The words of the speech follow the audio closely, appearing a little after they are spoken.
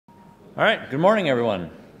All right, good morning, everyone.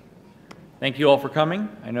 Thank you all for coming.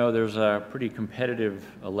 I know there's a pretty competitive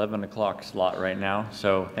 11 o'clock slot right now,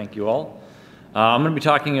 so thank you all. I'm going to be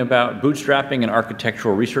talking about bootstrapping an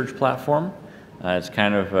architectural research platform. It's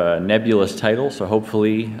kind of a nebulous title, so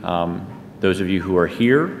hopefully those of you who are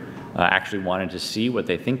here actually wanted to see what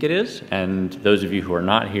they think it is, and those of you who are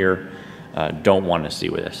not here don't want to see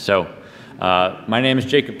what it is. So my name is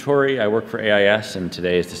Jacob Torrey. I work for AIS, and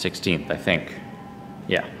today is the 16th, I think.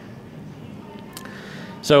 Yeah.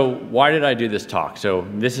 So why did I do this talk? So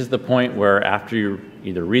this is the point where after you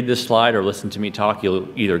either read this slide or listen to me talk, you'll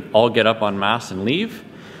either all get up en masse and leave,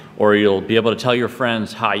 or you'll be able to tell your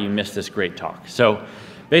friends how you missed this great talk. So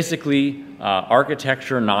basically,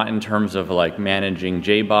 architecture, not in terms of like managing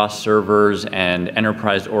JBoss servers and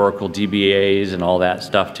enterprise Oracle DBAs and all that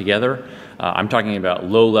stuff together. I'm talking about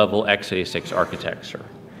low-level x86 architecture.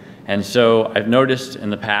 And so I've noticed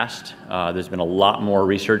in the past, there's been a lot more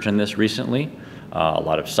research in this recently. A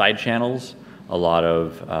lot of side channels, a lot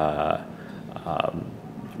of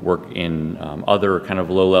work in other kind of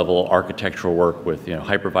low-level architectural work with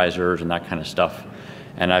hypervisors and that kind of stuff.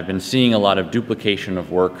 And I've been seeing a lot of duplication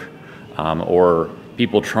of work or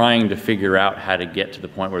people trying to figure out how to get to the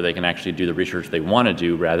point where they can actually do the research they want to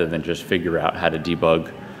do rather than just figure out how to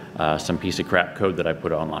debug some piece of crap code that I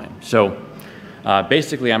put online. So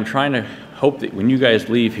basically, I'm trying to hope that when you guys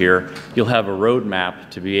leave here, you'll have a roadmap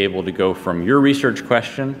to be able to go from your research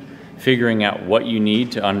question, figuring out what you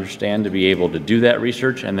need to understand to be able to do that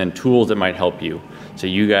research, and then tools that might help you so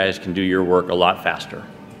you guys can do your work a lot faster.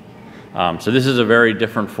 So this is a very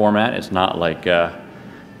different format. It's not like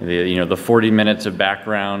the 40 minutes of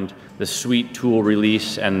background, the sweet tool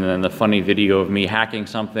release, and then the funny video of me hacking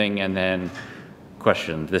something, and then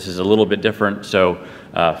questions. This is a little bit different, so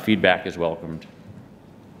feedback is welcomed.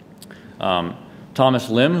 Thomas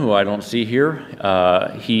Lim, who I don't see here,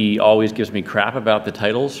 he always gives me crap about the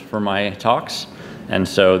titles for my talks, and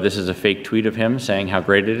so this is a fake tweet of him saying how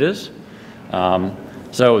great it is.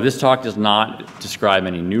 So this talk does not describe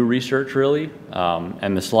any new research really,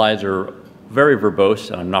 and the slides are very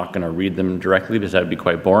verbose, and I'm not going to read them directly because that would be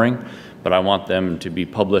quite boring, but I want them to be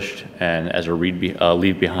published and as a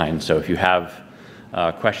leave behind, so if you have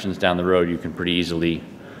questions down the road, you can pretty easily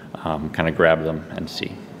kind of grab them and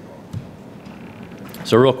see.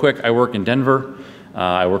 So real quick, I work in Denver.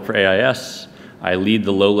 I work for AIS. I lead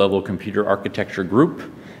the low-level computer architecture group,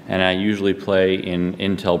 and I usually play in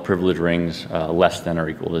Intel privilege rings less than or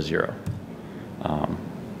equal to 0.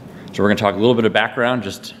 So we're going to talk a little bit of background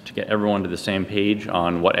just to get everyone to the same page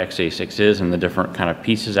on what x86 is and the different kind of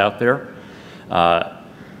pieces out there.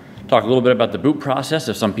 Talk a little bit about the boot process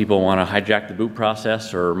if some people want to hijack the boot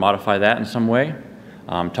process or modify that in some way.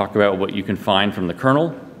 Talk about what you can find from the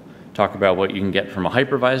kernel. Talk about what you can get from a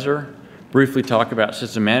hypervisor. Briefly talk about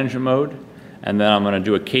system management mode. And then I'm going to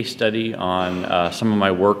do a case study on some of my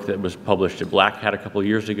work that was published at Black Hat a couple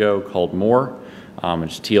years ago called More.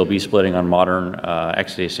 It's TLB splitting on modern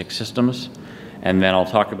x86 systems. And then I'll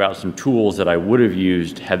talk about some tools that I would have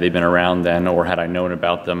used had they been around then or had I known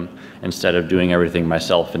about them instead of doing everything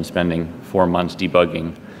myself and spending 4 months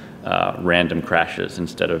debugging random crashes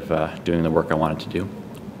instead of doing the work I wanted to do.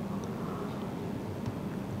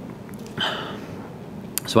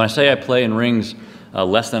 So when I say I play in rings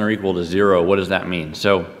less than or equal to 0, what does that mean?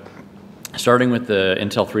 So starting with the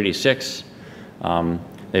Intel 386,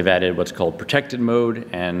 they've added what's called protected mode,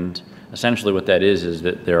 and essentially what that is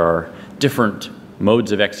that there are different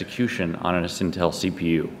modes of execution on an Intel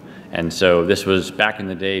CPU. And so this was back in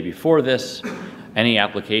the day before this, any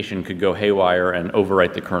application could go haywire and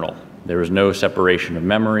overwrite the kernel. There was no separation of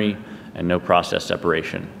memory and no process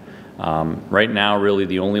separation. Right now, really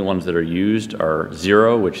the only ones that are used are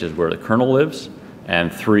 0, which is where the kernel lives,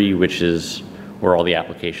 and 3, which is where all the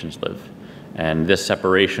applications live. And this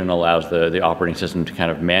separation allows the operating system to kind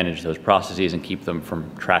of manage those processes and keep them from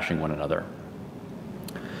trashing one another.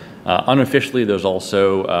 Unofficially, there's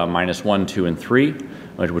also -1, 2, and 3,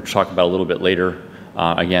 which we'll talk about a little bit later.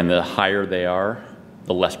 Again, the higher they are,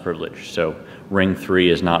 the less privileged. So ring 3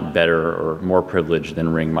 is not better or more privileged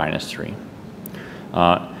than ring -3.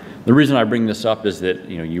 The reason I bring this up is that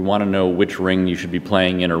you want to know which ring you should be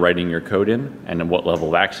playing in or writing your code in, and what level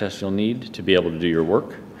of access you'll need to be able to do your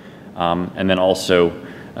work. And then also,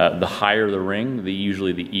 the higher the ring,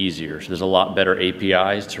 usually the easier. So there's a lot better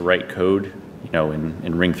APIs to write code,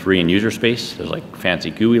 in ring 3 in user space. There's like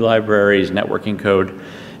fancy GUI libraries, networking code.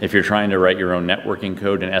 If you're trying to write your own networking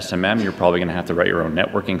code in SMM, you're probably going to have to write your own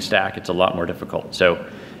networking stack. It's a lot more difficult. So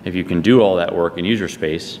if you can do all that work in user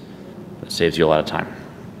space, it saves you a lot of time.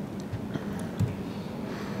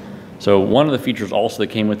 So one of the features also that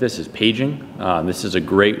came with this is paging. This is a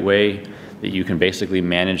great way that you can basically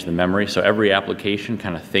manage the memory. So every application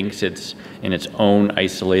kind of thinks it's in its own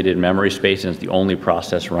isolated memory space and it's the only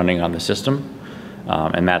process running on the system.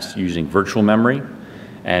 And that's using virtual memory.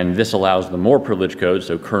 And this allows the more privileged code,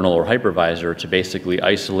 so kernel or hypervisor, to basically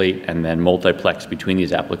isolate and then multiplex between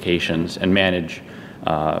these applications and manage,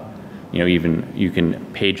 even you can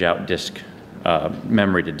page out disk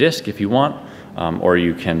memory to disk if you want, or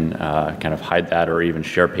you can kind of hide that or even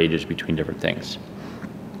share pages between different things.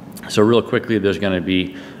 So real quickly, there's going to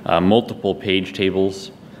be multiple page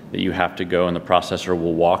tables that you have to go, and the processor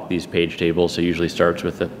will walk these page tables. So it usually starts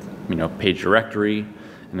with the page directory,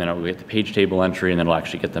 and then it will get the page table entry, and then it'll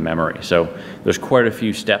actually get the memory. So there's quite a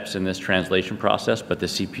few steps in this translation process, but the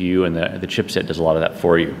CPU and the chipset does a lot of that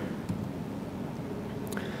for you.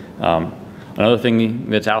 Another thing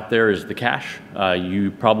that's out there is the cache.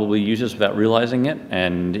 You probably use this without realizing it,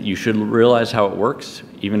 and you should realize how it works,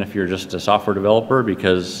 even if you're just a software developer,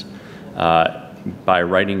 because by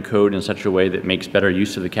writing code in such a way that makes better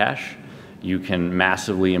use of the cache, you can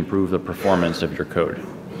massively improve the performance of your code.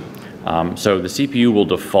 So the CPU will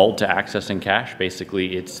default to accessing cache.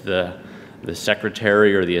 Basically, it's the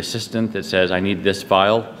secretary or the assistant that says, I need this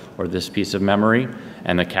file or this piece of memory,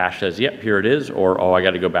 and the cache says, yep, here it is, or oh, I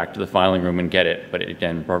got to go back to the filing room and get it, but it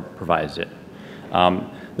again provides it.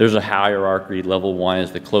 There's a hierarchy. Level 1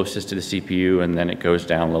 is the closest to the CPU, and then it goes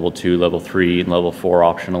down level 2, level 3, and level 4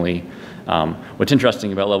 optionally. What's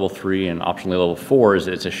interesting about level 3 and optionally level 4 is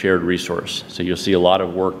that it's a shared resource. So you'll see a lot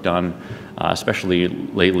of work done, especially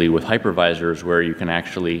lately with hypervisors, where you can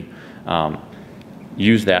actually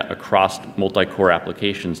use that across multi-core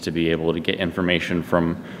applications to be able to get information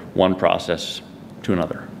from one process to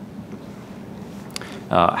another.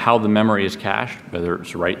 How the memory is cached, whether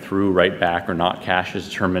it's write through, write back, or not cached, is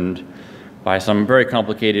determined by some very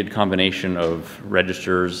complicated combination of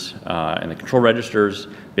registers and the control registers,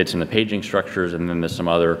 bits in the paging structures, and then there's some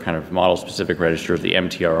other kind of model-specific registers, the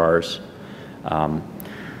MTRRs.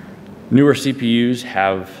 Newer CPUs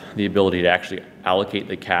have the ability to actually allocate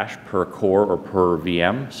the cache per core or per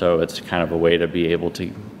VM, so it's kind of a way to be able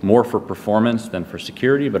to, more for performance than for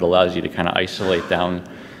security, but allows you to kind of isolate down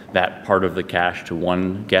that part of the cache to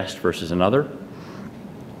one guest versus another.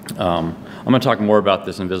 I'm going to talk more about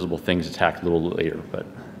this invisible things attack a little later, but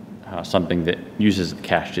something that uses the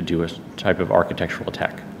cache to do a type of architectural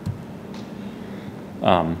attack.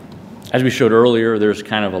 As we showed earlier, there's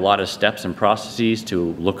kind of a lot of steps and processes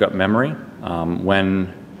to look up memory.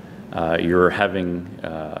 When you're having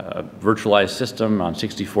a virtualized system on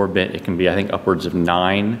 64-bit, it can be, I think, upwards of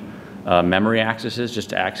 9 memory accesses just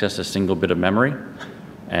to access a single bit of memory.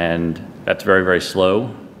 And that's very, very slow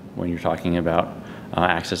when you're talking about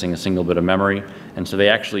accessing a single bit of memory. And so they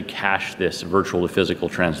actually cache this virtual to physical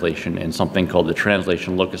translation in something called the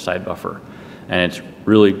translation look-aside buffer. And it's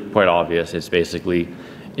really quite obvious. It's basically,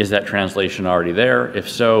 is that translation already there? If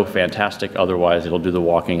so, fantastic. Otherwise, it'll do the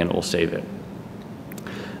walking and it will save it.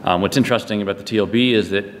 What's interesting about the TLB is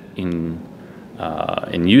that in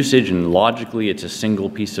usage and logically, it's a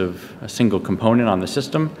single component on the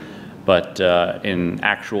system. But in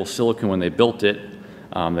actual silicon, when they built it,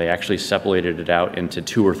 they actually separated it out into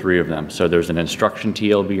 2 or 3 of them. So there's an instruction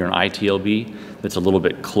TLB or an ITLB that's a little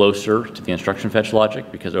bit closer to the instruction fetch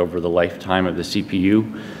logic, because over the lifetime of the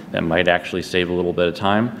CPU, that might actually save a little bit of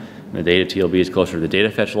time. And the data TLB is closer to the data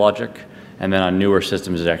fetch logic. And then on newer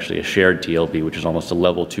systems, it's actually a shared TLB, which is almost a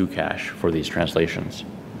level 2 cache for these translations.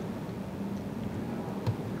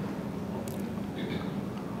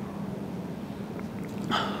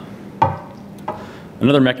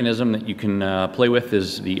 Another mechanism that you can play with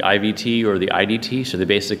is the IVT or the IDT. So they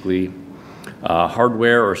basically,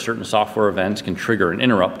 hardware or certain software events can trigger an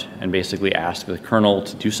interrupt and basically ask the kernel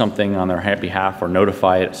to do something on their behalf or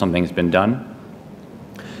notify it something's been done.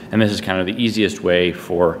 And this is kind of the easiest way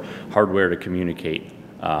for hardware to communicate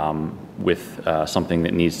with something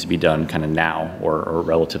that needs to be done kind of now or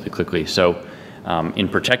relatively quickly. So in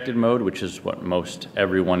protected mode, which is what most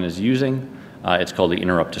everyone is using, it's called the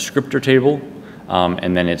interrupt descriptor table.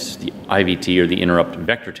 And then it's the IVT or the interrupt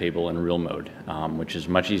vector table in real mode, which is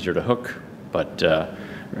much easier to hook, but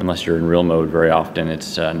unless you're in real mode very often,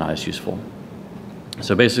 it's not as useful.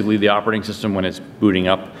 So basically the operating system, when it's booting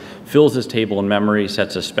up, fills this table in memory,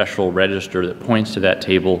 sets a special register that points to that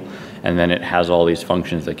table, and then it has all these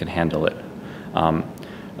functions that can handle it.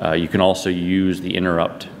 You can also use the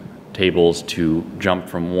interrupt tables to jump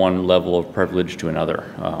from one level of privilege to another.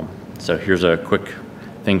 So here's a quick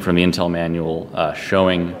thing from the Intel manual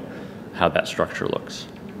showing how that structure looks.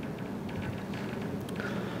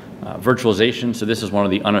 Virtualization, so this is one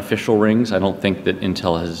of the unofficial rings. I don't think that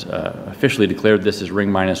Intel has officially declared this as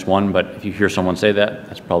ring -1, but if you hear someone say that,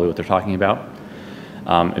 that's probably what they're talking about.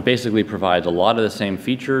 It basically provides a lot of the same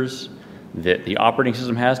features that the operating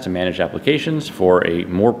system has to manage applications for a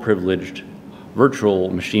more privileged virtual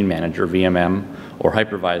machine manager, VMM, or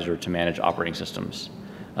hypervisor to manage operating systems.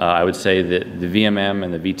 I would say that the VMM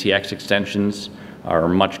and the VTX extensions are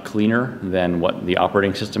much cleaner than what the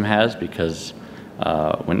operating system has, because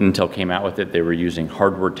when Intel came out with it, they were using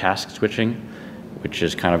hardware task switching, which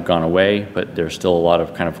has kind of gone away, but there's still a lot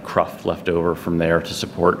of kind of cruft left over from there to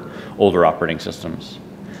support older operating systems.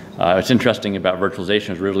 What's interesting about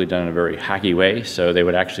virtualization is really done in a very hacky way. So they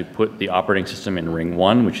would actually put the operating system in ring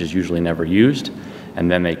 1, which is usually never used,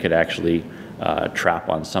 and then they could actually trap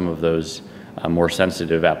on some of those more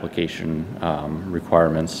sensitive application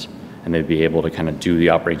requirements, and they'd be able to kind of do the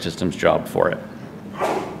operating system's job for it.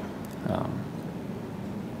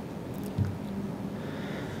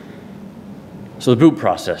 So the boot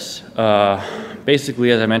process.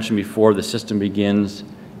 Basically, as I mentioned before, the system begins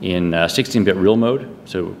in 16-bit real mode,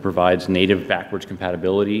 so it provides native backwards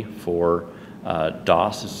compatibility for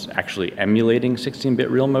DOS. It's actually emulating 16-bit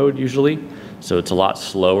real mode usually, so it's a lot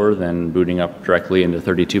slower than booting up directly into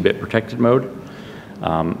 32-bit protected mode.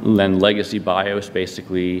 Then legacy BIOS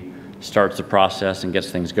basically starts the process and gets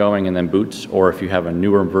things going and then boots, or if you have a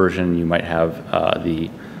newer version, you might have the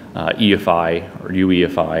EFI or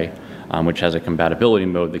UEFI, which has a compatibility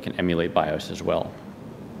mode that can emulate BIOS as well.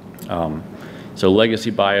 So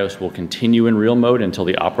legacy BIOS will continue in real mode until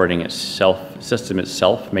the operating system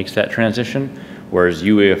itself makes that transition, whereas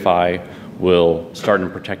UEFI will start in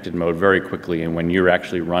protected mode very quickly, and when you're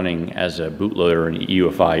actually running as a bootloader in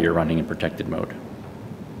UEFI, you're running in protected mode.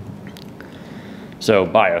 So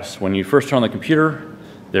BIOS, when you first turn on the computer,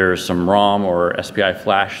 there's some ROM or SPI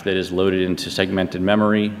flash that is loaded into segmented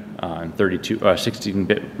memory in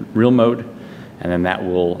 16-bit real mode, and then that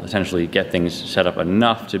will essentially get things set up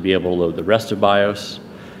enough to be able to load the rest of BIOS.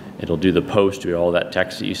 It'll do the post, do all that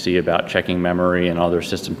text that you see about checking memory and other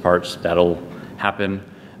system parts. That'll happen,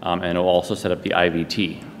 and it'll also set up the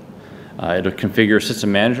IVT. It'll configure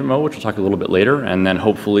system management mode, which we'll talk a little bit later, and then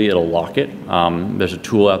hopefully it'll lock it. There's a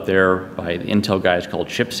tool out there by the Intel guys called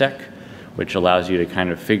ChipSec, which allows you to kind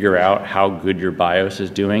of figure out how good your BIOS is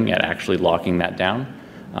doing at actually locking that down.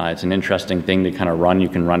 It's an interesting thing to kind of run. You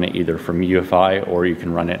can run it either from UEFI, or you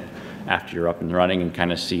can run it after you're up and running and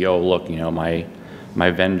kind of see, oh, look, you know, my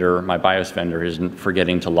BIOS vendor isn't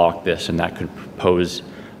forgetting to lock this, and that could pose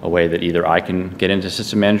a way that either I can get into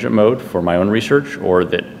system management mode for my own research, or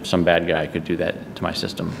that some bad guy could do that to my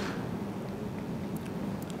system.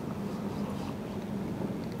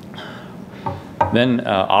 Then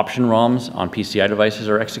option ROMs on PCI devices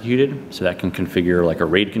are executed, so that can configure like a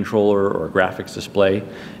RAID controller or a graphics display,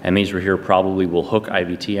 and these right here probably will hook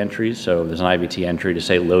IVT entries. So there's an IVT entry to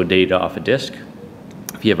say load data off a disk.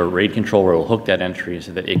 If you have a RAID controller, it will hook that entry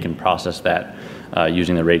so that it can process that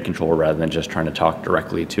using the RAID controller rather than just trying to talk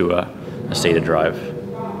directly to a SATA drive.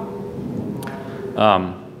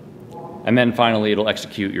 And then finally, it'll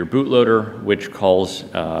execute your bootloader, which calls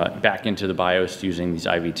back into the BIOS using these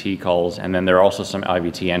IVT calls. And then there are also some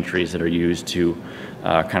IVT entries that are used to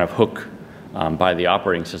kind of hook by the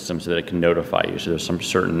operating system so that it can notify you. So there's some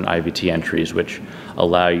certain IVT entries which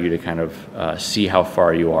allow you to kind of see how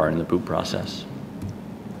far you are in the boot process.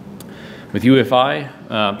 With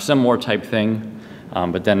UEFI, similar type thing.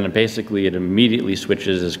 But then basically it immediately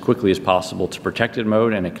switches as quickly as possible to protected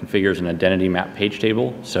mode, and it configures an identity map page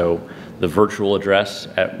table. So the virtual address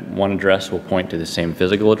at one address will point to the same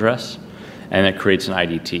physical address, and it creates an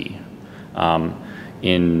IDT.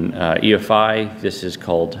 In EFI, this is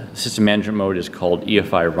called, system management mode is called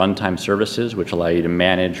EFI runtime services, which allow you to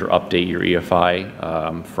manage or update your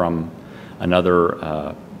EFI from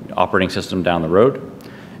another operating system down the road.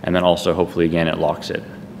 And then also, hopefully, again, it locks it.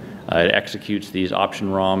 It executes these option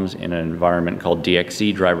ROMs in an environment called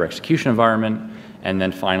DXE, driver execution environment, and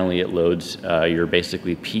then finally it loads your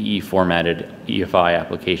basically PE formatted EFI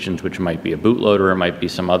applications, which might be a bootloader, it might be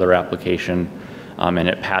some other application, and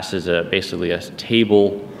it passes basically a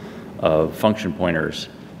table of function pointers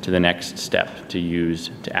to the next step to use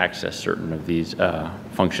to access certain of these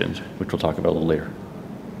functions, which we'll talk about a little later.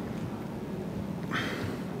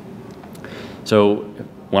 So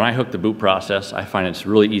when I hook the boot process, I find it's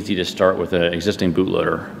really easy to start with an existing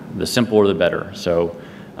bootloader. The simpler, the better. So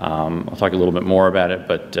I'll talk a little bit more about it,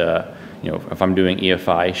 but you know, if I'm doing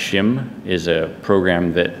EFI, Shim is a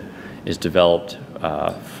program that is developed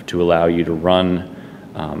to allow you to run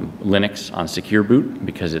Linux on Secure Boot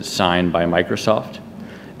because it's signed by Microsoft.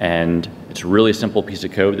 And it's a really simple piece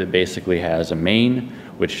of code that basically has a main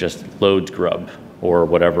which just loads grub or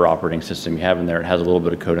whatever operating system you have in there. It has a little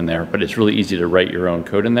bit of code in there, but it's really easy to write your own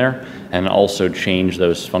code in there and also change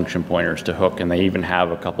those function pointers to hook. And they even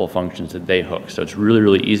have a couple of functions that they hook. So it's really,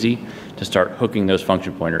 really easy to start hooking those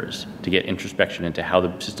function pointers to get introspection into how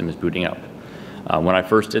the system is booting up. When I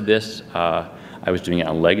first did this, I was doing it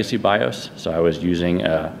on legacy BIOS. So I was using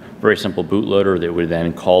a very simple bootloader that would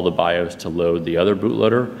then call the BIOS to load the other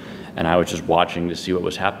bootloader. And I was just watching to see what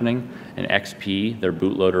was happening. And XP, their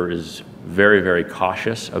bootloader, is very, very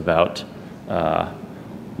cautious about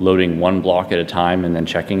loading one block at a time and then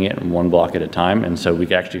checking it one block at a time. And so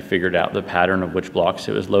we actually figured out the pattern of which blocks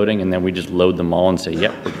it was loading, and then we just load them all and say,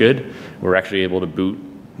 yep, we're good. We're actually able to boot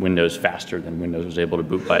Windows faster than Windows was able to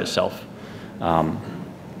boot by itself.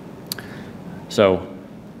 So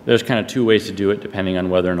there's kind of two ways to do it, depending on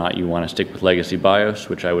whether or not you want to stick with legacy BIOS,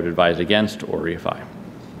 which I would advise against, or reify.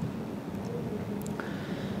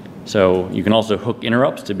 So you can also hook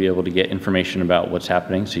interrupts to be able to get information about what's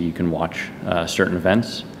happening, so you can watch certain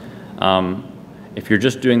events. If you're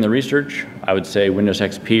just doing the research, I would say Windows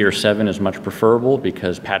XP or 7 is much preferable,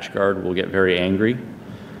 because PatchGuard will get very angry,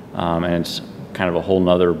 and it's kind of a whole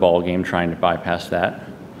nother ball game trying to bypass that.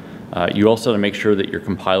 You also have to make sure that your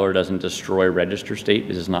compiler doesn't destroy register state.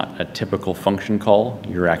 This is not a typical function call.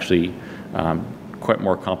 You're actually quite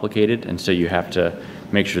more complicated, and so you have to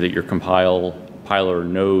make sure that your compiler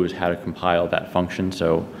knows how to compile that function.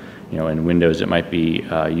 So, in Windows it might be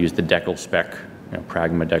use the decal spec,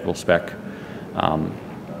 pragma decal spec.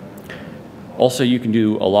 Also, you can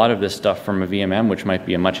do a lot of this stuff from a VMM, which might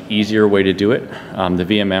be a much easier way to do it. The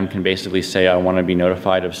VMM can basically say, I want to be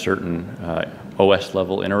notified of certain OS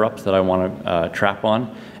level interrupts that I want to trap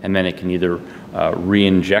on, and then it can either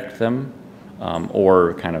re-inject them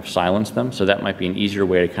or kind of silence them. So that might be an easier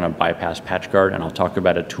way to kind of bypass PatchGuard, and I'll talk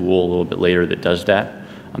about a tool a little bit later that does that,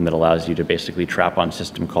 that allows you to basically trap on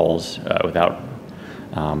system calls without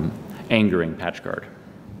angering PatchGuard.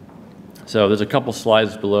 So there's a couple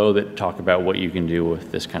slides below that talk about what you can do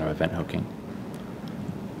with this kind of event hooking.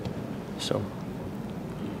 So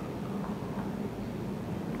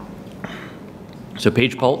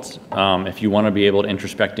page pulse, if you want to be able to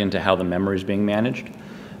introspect into how the memory is being managed,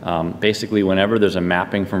 basically whenever there's a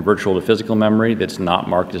mapping from virtual to physical memory that's not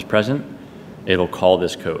marked as present, it'll call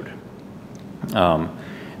this code,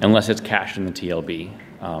 unless it's cached in the TLB.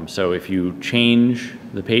 So if you change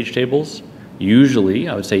the page tables, usually,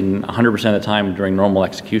 I would say 100% of the time during normal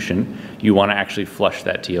execution, you want to actually flush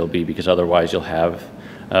that TLB, because otherwise you'll have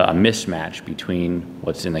a mismatch between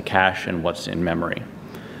what's in the cache and what's in memory.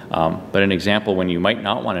 But an example when you might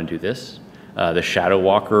not want to do this, the Shadow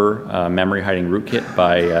Walker memory hiding rootkit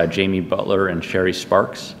by Jamie Butler and Sherry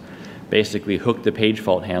Sparks basically hooked the page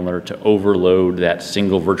fault handler to overload that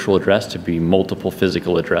single virtual address to be multiple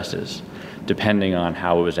physical addresses, depending on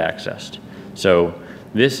how it was accessed. So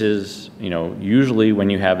this is, usually when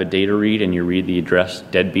you have a data read and you read the address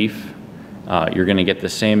dead beef, you're going to get the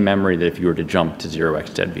same memory that if you were to jump to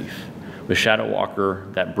 0x dead beef. With Shadow Walker,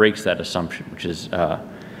 that breaks that assumption, which is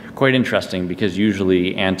quite interesting, because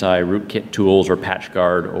usually anti-rootkit tools or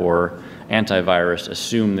PatchGuard or antivirus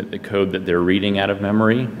assume that the code that they're reading out of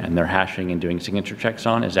memory and they're hashing and doing signature checks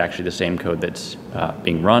on is actually the same code that's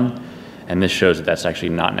being run, and this shows that that's actually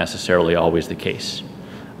not necessarily always the case.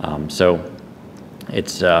 So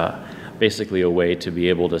it's basically a way to be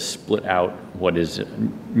able to split out what is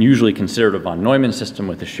usually considered a von Neumann system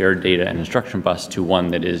with a shared data and instruction bus to one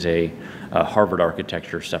that is a Harvard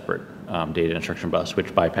architecture separate data instruction bus,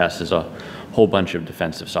 which bypasses a whole bunch of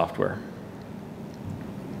defensive software.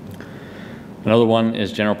 Another one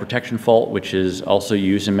is general protection fault, which is also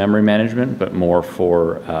used in memory management, but more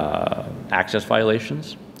for access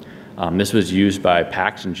violations. This was used by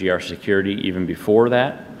PAX and GR security even before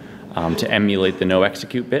that, to emulate the no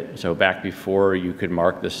execute bit. So back before you could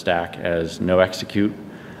mark the stack as no execute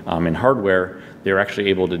in hardware, they were actually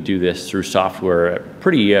able to do this through software at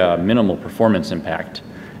pretty minimal performance impact.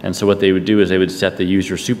 And so what they would do is they would set the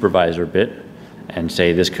user supervisor bit and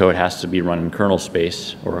say this code has to be run in kernel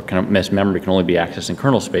space, or this memory can only be accessed in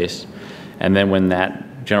kernel space. And then when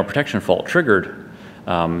that general protection fault triggered,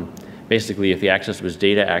 basically if the access was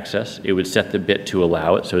data access, it would set the bit to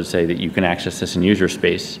allow it. So it would say that you can access this in user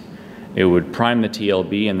space. It would prime the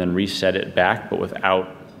TLB and then reset it back, but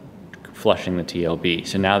without flushing the TLB.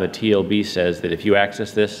 So now the TLB says that if you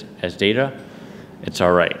access this as data, it's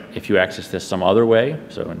all right. If you access this some other way,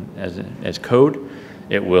 so as code,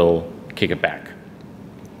 it will kick it back.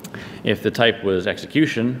 If the type was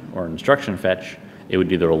execution or instruction fetch, it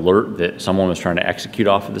would either alert that someone was trying to execute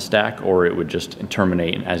off of the stack, or it would just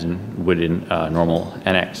terminate as in would in normal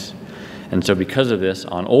NX. And so because of this,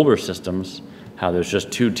 on older systems, how there's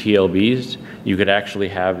just two TLBs, you could actually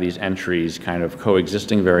have these entries kind of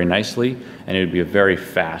coexisting very nicely, and it would be a very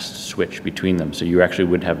fast switch between them. So you actually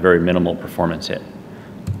would have very minimal performance hit.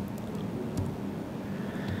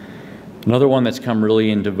 Another one that's come really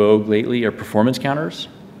into vogue lately are performance counters.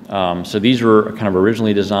 So these were kind of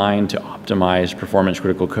originally designed to optimize performance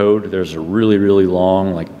critical code. There's a really, really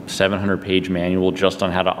long, like 700-page manual just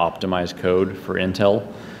on how to optimize code for Intel.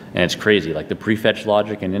 And it's crazy, like the prefetch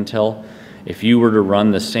logic in Intel, if you were to run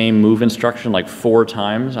the same move instruction like 4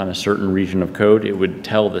 times on a certain region of code, it would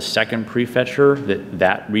tell the second prefetcher that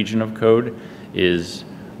that region of code is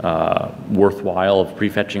worthwhile of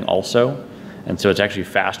prefetching also. And so it's actually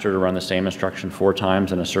faster to run the same instruction 4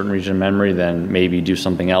 times in a certain region of memory than maybe do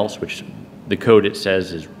something else, which the code it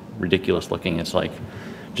says is ridiculous looking. It's like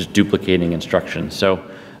just duplicating instructions. So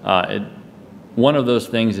one of those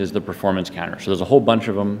things is the performance counter. So there's a whole bunch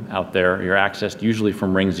of them out there. You're accessed usually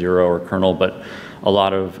from ring 0 or kernel, but a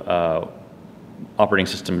lot of operating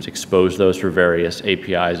systems expose those for various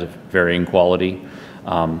APIs of varying quality.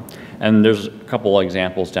 And there's a couple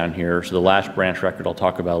examples down here. So the last branch record I'll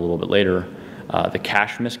talk about a little bit later. The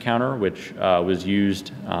cache miss counter, which was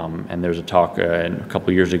used, and there's a talk a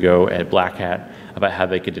couple years ago at Black Hat about how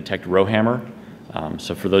they could detect row hammer.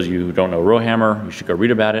 So for those of you who don't know row hammer, you should go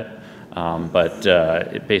read about it.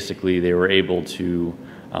 Basically they were able to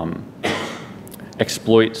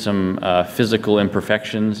exploit some physical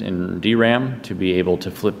imperfections in DRAM to be able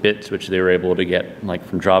to flip bits, which they were able to get like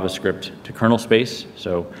from JavaScript to kernel space.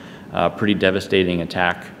 So pretty devastating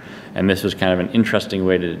attack. And this was kind of an interesting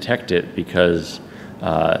way to detect it because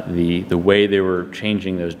the way they were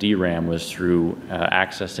changing those DRAM was through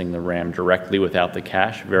accessing the RAM directly without the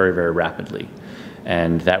cache very, very rapidly.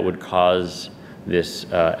 And that would cause this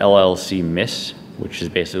LLC miss, which is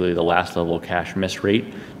basically the last level cache miss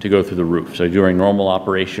rate, to go through the roof. So during normal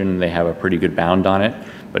operation, they have a pretty good bound on it,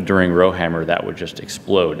 but during row hammer, that would just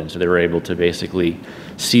explode. And so they were able to basically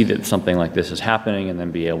see that something like this is happening and then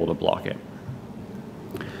be able to block it.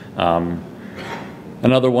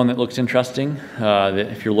 Another one that looks interesting, that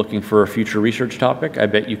if you're looking for a future research topic, I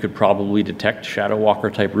bet you could probably detect shadow walker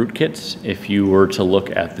type rootkits if you were to look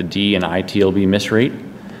at the D and I TLB miss rate.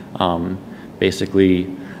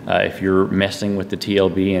 Basically, if you're messing with the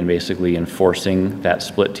TLB and basically enforcing that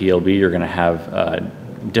split TLB, you're going to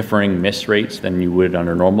have differing miss rates than you would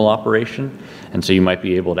under normal operation. And so you might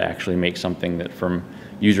be able to actually make something that from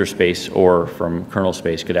user space or from kernel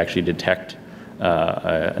space could actually detect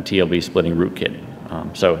a TLB splitting rootkit.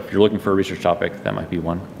 So if you're looking for a research topic, that might be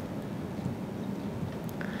one.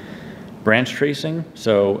 Branch tracing.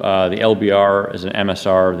 So the LBR is an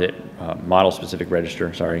MSR that model-specific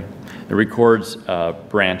register, sorry. It records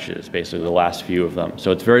branches, basically the last few of them.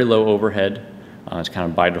 So it's very low overhead. It's kind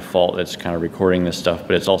of by default, it's kind of recording this stuff,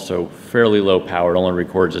 but it's also fairly low power. It only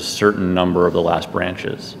records a certain number of the last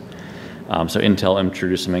branches. So Intel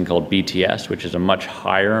introduced something called BTS, which is a much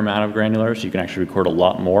higher amount of granular, so you can actually record a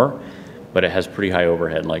lot more, but it has pretty high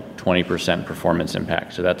overhead, like 20% performance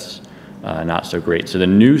impact. So that's not so great. So the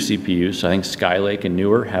new CPUs, so I think Skylake and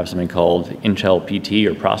newer, have something called Intel PT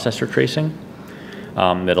or processor tracing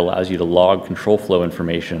that allows you to log control flow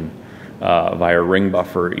information via ring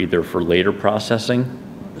buffer, either for later processing.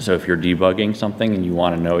 So if you're debugging something and you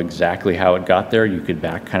want to know exactly how it got there, you could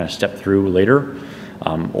kind of step through later.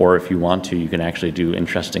 Or if you want to, you can actually do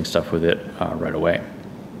interesting stuff with it right away.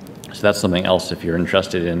 So that's something else if you're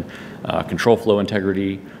interested in control flow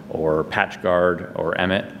integrity or patch guard or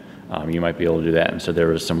Emmet, you might be able to do that. And so there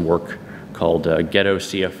was some work called Ghetto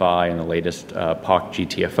CFI in the latest POC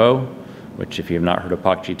GTFO, which if you have not heard of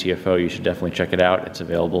POC GTFO, you should definitely check it out. It's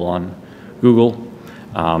available on Google,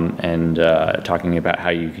 and talking about how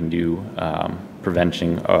you can do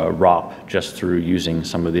preventing ROP just through using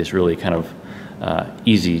some of these really kind of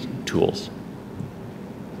easy tools.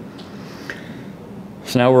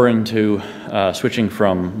 So now we're into switching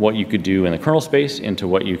from what you could do in the kernel space into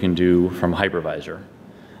what you can do from hypervisor.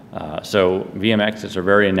 So VM exits are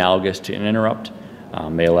very analogous to an interrupt.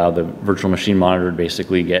 They allow the virtual machine monitor to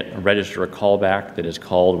basically register a callback that is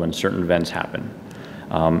called when certain events happen.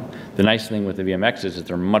 The nice thing with the VM exits is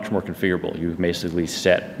they're much more configurable. You basically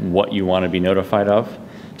set what you want to be notified of.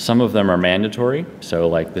 Some of them are mandatory, so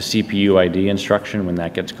like the CPU ID instruction, when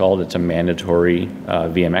that gets called, it's a mandatory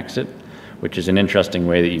VM exit, which is an interesting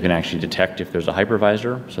way that you can actually detect if there's a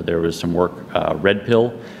hypervisor. So there was some work, Red Pill,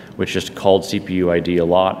 which just called CPU ID a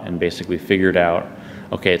lot and basically figured out,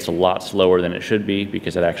 okay, it's a lot slower than it should be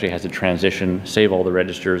because it actually has to transition, save all the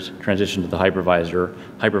registers, transition to the hypervisor.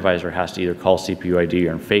 Hypervisor has to either call CPU ID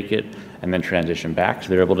or fake it and then transition back so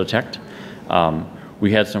they're able to detect.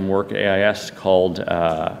 We had some work at AIS called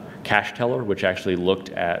cache teller, which actually looked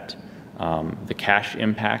at the cache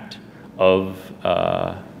impact of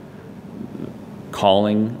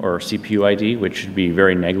calling or CPU ID, which should be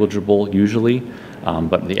very negligible usually,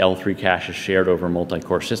 but the L3 cache is shared over a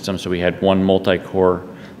multi-core system, so we had one multi-core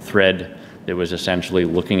thread that was essentially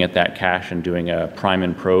looking at that cache and doing a prime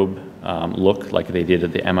and probe look like they did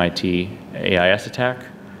at the MIT AES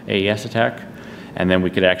attack, and then we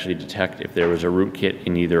could actually detect if there was a rootkit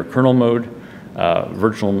in either kernel mode,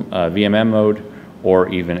 virtual VMM mode, or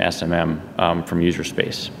even SMM from user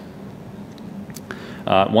space.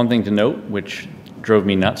 One thing to note, which drove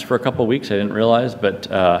me nuts for a couple weeks, I didn't realize, but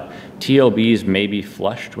TLBs may be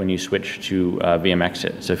flushed when you switch to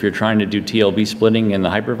VMexit. So if you're trying to do TLB splitting in the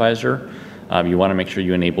hypervisor, you want to make sure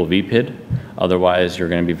you enable VPID, otherwise you're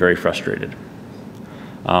going to be very frustrated.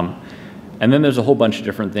 And then there's a whole bunch of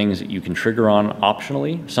different things that you can trigger on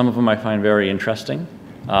optionally. Some of them I find very interesting.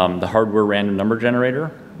 The hardware random number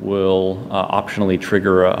generator will optionally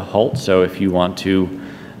trigger a halt. So if you want to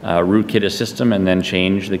rootkit a system and then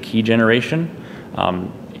change the key generation,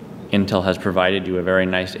 Intel has provided you a very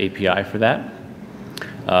nice API for that.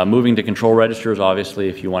 Moving to control registers, obviously,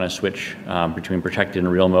 if you want to switch between protected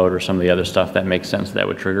and real mode or some of the other stuff, that makes sense, that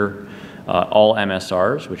would trigger. All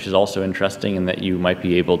MSRs, which is also interesting in that you might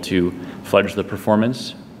be able to fudge the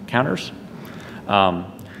performance counters.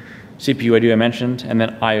 CPU ID I mentioned, and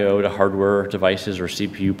then I/O to hardware devices or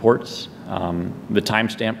CPU ports. The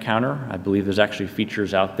timestamp counter, I believe there's actually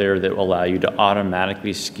features out there that will allow you to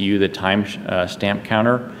automatically skew the timestamp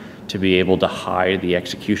counter to be able to hide the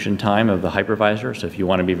execution time of the hypervisor, so if you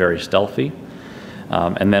want to be very stealthy.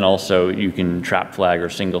 And then also you can trap flag or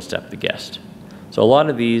single step the guest. So a lot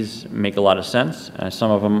of these make a lot of sense. Some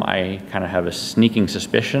of them I kind of have a sneaking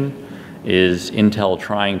suspicion is Intel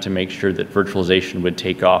trying to make sure that virtualization would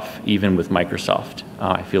take off even with Microsoft.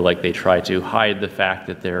 I feel like they try to hide the fact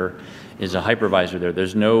that there is a hypervisor there.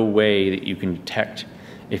 There's no way that you can detect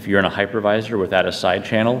if you're in a hypervisor without a side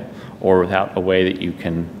channel or without a way that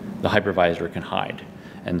the hypervisor can hide.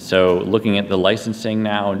 And so looking at the licensing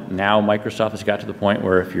now Microsoft has got to the point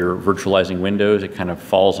where if you're virtualizing Windows, it kind of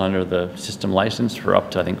falls under the system license for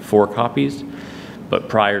up to, I think, 4 copies. But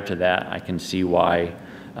prior to that, I can see why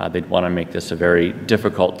they'd want to make this a very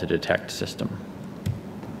difficult to detect system.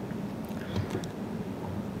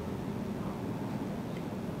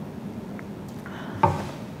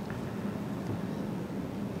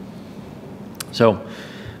 So,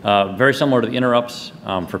 very similar to the interrupts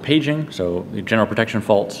for paging, so the general protection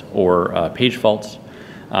faults or page faults.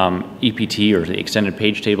 EPT, or the extended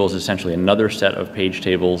page table, is essentially another set of page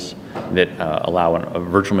tables that allow a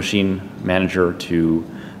virtual machine manager to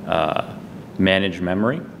manage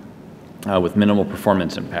memory with minimal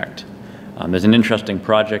performance impact. There's an interesting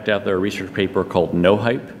project out there, a research paper called No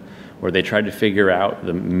Hype, where they tried to figure out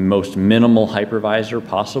the most minimal hypervisor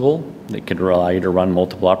possible that could allow you to run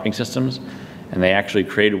multiple operating systems. And they actually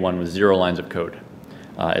created one with 0 lines of code.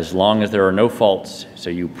 As long as there are no faults, so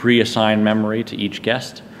you pre-assign memory to each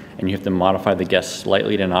guest, and you have to modify the guest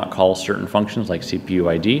slightly to not call certain functions like CPU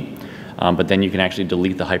ID, but then you can actually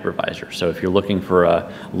delete the hypervisor. So if you're looking for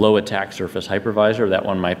a low attack surface hypervisor, that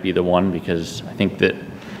one might be the one, because I think that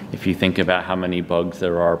if you think about how many bugs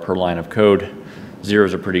there are per line of code, 0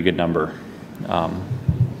 is a pretty good number.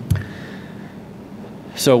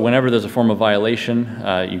 So whenever there's a form of violation,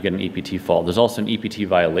 you get an EPT fault. There's also an EPT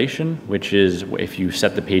violation, which is if you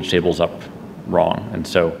set the page tables up wrong. And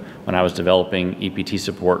so when I was developing EPT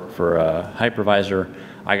support for a hypervisor,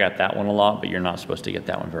 I got that one a lot, but you're not supposed to get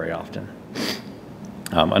that one very often.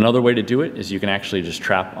 Another way to do it is you can actually just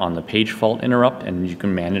trap on the page fault interrupt, and you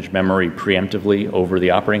can manage memory preemptively over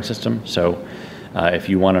the operating system. So if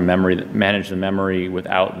you want to manage the memory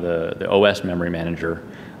without the OS memory manager,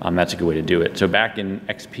 that's a good way to do it. So back in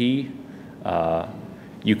XP,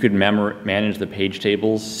 you could manage the page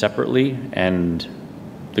tables separately, and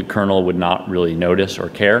the kernel would not really notice or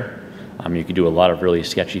care. You could do a lot of really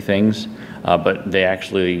sketchy things, but they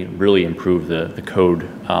actually really improved the code,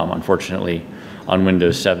 unfortunately, on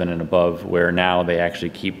Windows 7 and above, where now they actually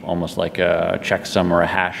keep almost like a checksum or a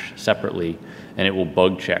hash separately, and it will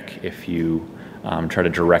bug check if you try to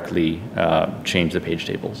directly change the page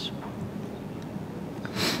tables.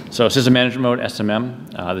 So system management mode,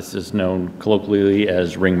 SMM, this is known colloquially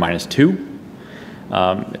as ring -2.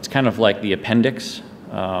 It's kind of like the appendix,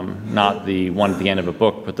 not the one at the end of a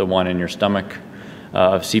book, but the one in your stomach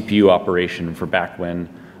of CPU operation for back when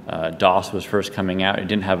DOS was first coming out. It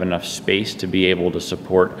didn't have enough space to be able to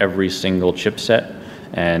support every single chipset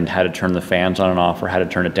and how to turn the fans on and off or how to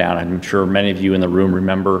turn it down. I'm sure many of you in the room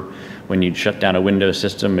remember when you'd shut down a Windows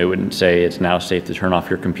system, it wouldn't say it's now safe to turn off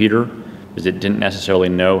your computer, is it didn't necessarily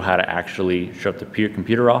know how to actually shut the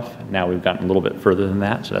computer off. Now we've gotten a little bit further than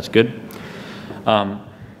that, so that's good.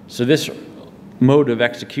 So this mode of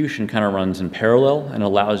execution kind of runs in parallel and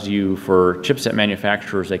allows you, for chipset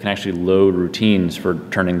manufacturers, they can actually load routines for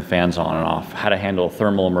turning the fans on and off, how to handle a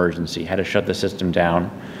thermal emergency, how to shut the system down,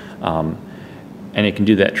 and it can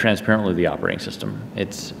do that transparently with the operating system.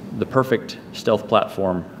 It's the perfect stealth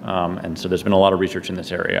platform, and so there's been a lot of research in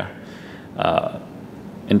this area.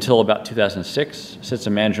 Until about 2006,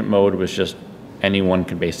 system management mode was just anyone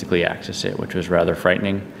could basically access it, which was rather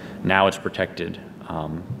frightening. Now it's protected.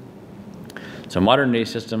 So modern day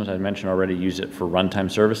systems, I mentioned already, use it for runtime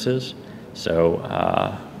services. So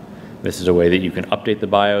this is a way that you can update the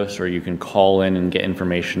BIOS, or you can call in and get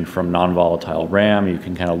information from non-volatile RAM. You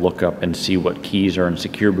can kind of look up and see what keys are in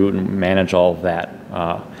secure boot and manage all of that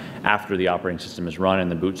after the operating system is run and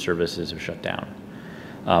the boot services have shut down.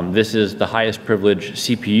 This is the highest privilege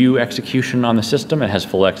CPU execution on the system. It has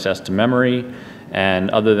full access to memory, and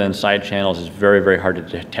other than side channels, it's very, very hard to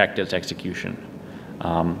detect its execution.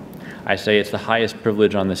 I say it's the highest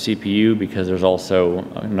privilege on the CPU because there's also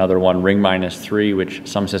another one, ring -3, which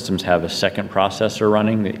some systems have a second processor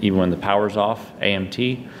running, even when the power's off,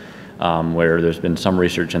 AMT, where there's been some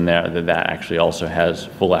research in there that actually also has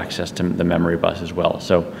full access to the memory bus as well.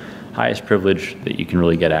 So highest privilege that you can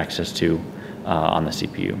really get access to on the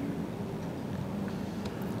CPU.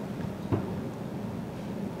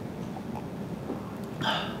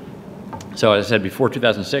 So as I said, before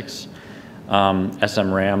 2006,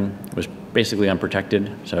 SMRAM was basically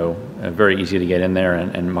unprotected, so very easy to get in there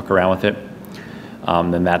and muck around with it.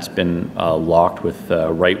 Then that's been locked with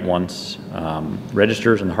write-once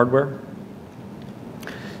registers in the hardware.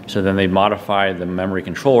 So then they modified the memory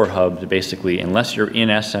controller hub to basically, unless you're in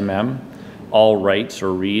SMM, all writes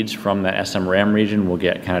or reads from the SMRAM region will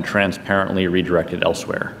get kind of transparently redirected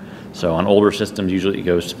elsewhere. So on older systems, usually it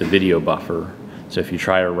goes to the video buffer. So if you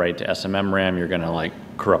try to write to SMM RAM, you're going to like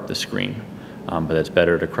corrupt the screen. But it's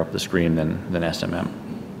better to corrupt the screen than SMM.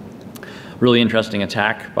 Really interesting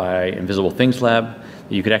attack by Invisible Things Lab.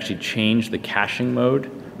 You could actually change the caching mode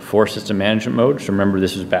for system management mode. So remember,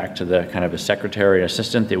 this is back to the kind of a secretary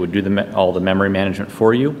assistant that would do all the memory management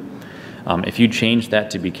for you. If you change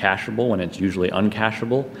that to be cacheable when it's usually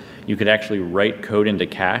uncacheable, you could actually write code into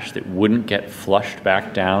cache that wouldn't get flushed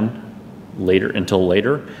back down until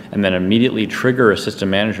later, and then immediately trigger a system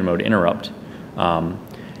management mode interrupt.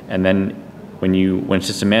 And then when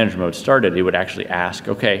system management mode started, it would actually ask,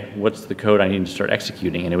 okay, what's the code I need to start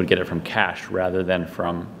executing? And it would get it from cache rather than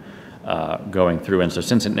from going through. And so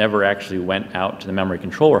since it never actually went out to the memory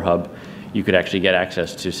controller hub, you could actually get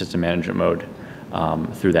access to system management mode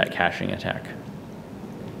through that caching attack.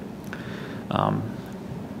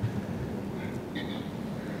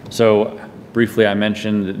 So briefly, I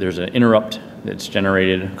mentioned that there's an interrupt that's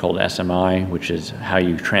generated called SMI, which is how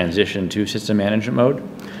you transition to system management mode.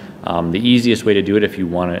 The easiest way to do it, if you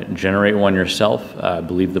want to generate one yourself, I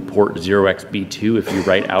believe the port 0xB2, if you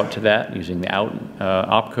write out to that using the out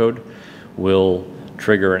opcode, will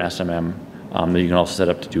trigger an SMM that you can also set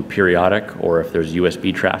up to do periodic, or if there's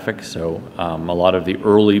USB traffic. So a lot of the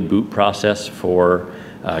early boot process for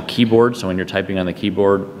keyboard, so when you're typing on the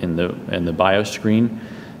keyboard in the BIOS screen,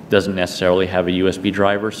 doesn't necessarily have a USB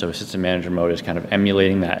driver, so system manager mode is kind of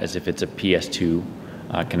emulating that as if it's a PS2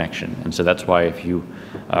 connection. And so that's why if you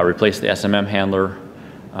replace the SMM handler,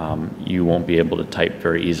 you won't be able to type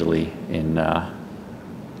very easily in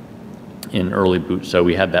early boot. So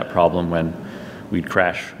we had that problem when we'd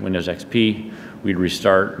crash Windows XP, we'd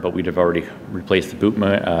restart, but we'd have already replaced the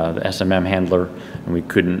the SMM handler, and we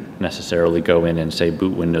couldn't necessarily go in and say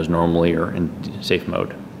boot Windows normally or in safe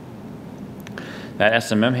mode. That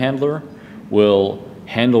SMM handler will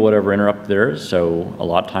handle whatever interrupt there is. So a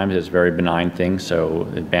lot of times it's very benign things, so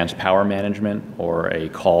advanced power management or a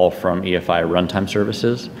call from EFI runtime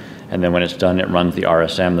services. And then when it's done, it runs the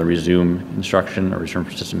RSM, the resume instruction, or return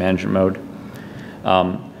for system management mode.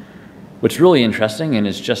 What's really interesting, and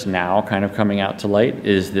is just now kind of coming out to light,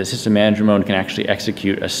 is the system management mode can actually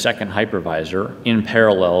execute a second hypervisor in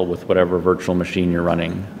parallel with whatever virtual machine you're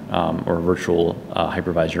running, or virtual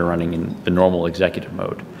hypervisor you're running in the normal executive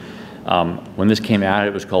mode. When this came out,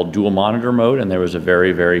 it was called dual monitor mode, and there was a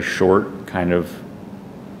very, very short kind of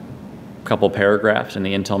couple paragraphs in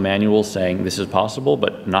the Intel manual saying this is possible,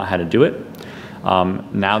 but not how to do it.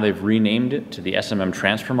 Now they've renamed it to the SMM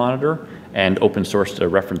transfer monitor and open sourced a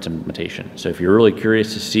reference implementation. So if you're really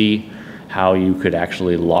curious to see how you could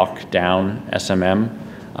actually lock down SMM,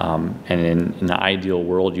 and in the ideal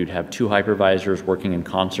world, you'd have two hypervisors working in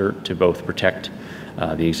concert to both protect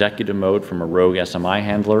the executive mode from a rogue SMI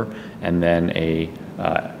handler, and then a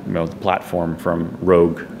the platform from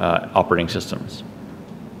rogue operating systems.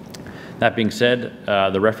 That being said,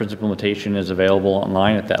 the reference implementation is available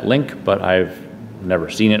online at that link, but I've never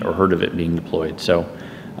seen it or heard of it being deployed, so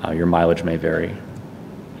your mileage may vary.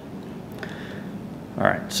 All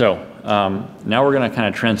right, so now we're going to kind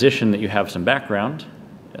of transition that you have some background.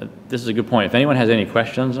 This is a good point. If anyone has any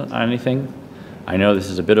questions on anything, I know this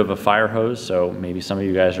is a bit of a fire hose, so maybe some of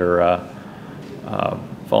you guys are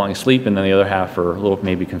falling asleep and then the other half are a little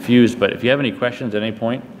maybe confused, but if you have any questions at any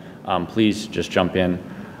point, please just jump in,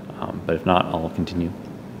 but if not, I'll continue.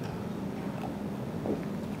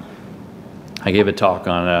 I gave a talk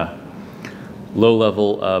on a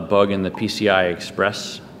low-level bug in the PCI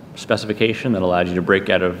Express specification that allowed you to break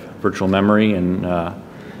out of virtual memory in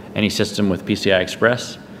any system with PCI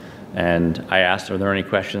Express. And I asked, are there any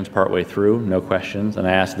questions partway through? No questions. And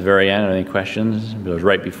I asked at the very end, are there any questions? It was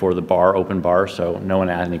right before the bar, open bar, so no one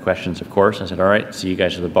had any questions, of course. I said, all right, see you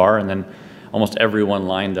guys at the bar. And then almost everyone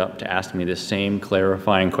lined up to ask me the same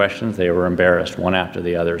clarifying questions. They were embarrassed, one after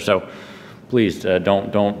the other. So please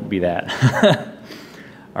don't be that.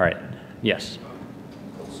 All right, yes.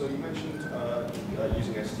 So you mentioned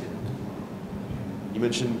using STM. You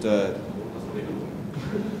mentioned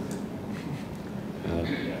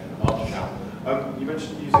you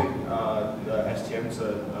mentioned using STM to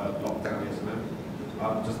lock down the SMM.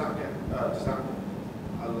 Does that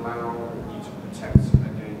allow you to protect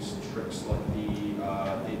against tricks like the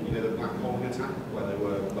black holing attack, where they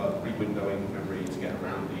were re-windowing memory to get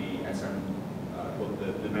around the SM, or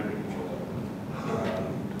the memory controller?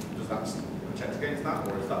 Does that protect against that,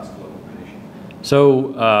 or is that still an issue?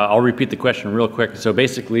 So I'll repeat the question real quick. So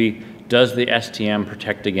basically, does the STM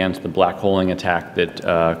protect against the black holing attack that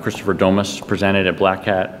Christopher Domas presented at Black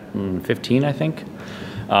Hat 15, I think?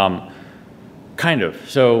 Kind of.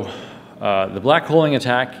 So the black holing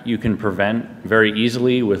attack you can prevent very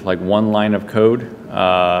easily with like one line of code in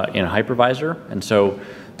a hypervisor. And so,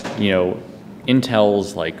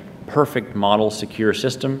 Intel's like perfect model secure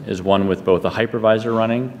system is one with both a hypervisor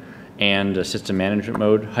running and a system management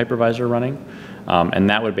mode hypervisor running. And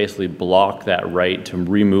that would basically block that right to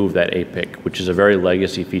remove that APIC, which is a very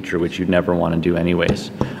legacy feature which you'd never want to do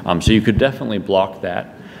anyways. So you could definitely block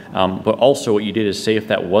that. But also what you did is say if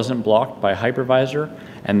that wasn't blocked by hypervisor,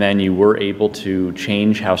 and then you were able to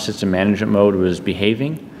change how system management mode was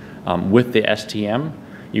behaving with the STM,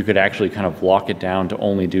 you could actually kind of lock it down to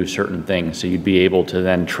only do certain things. So you'd be able to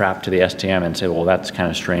then trap to the STM and say, well, that's kind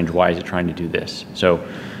of strange. Why is it trying to do this? So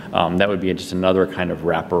that would be just another kind of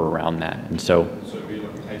wrapper around that. And so it'd be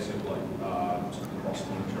like a case of like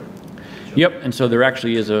cross-monitoring. Yep, and so there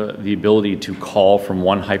actually is the ability to call from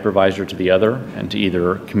one hypervisor to the other and to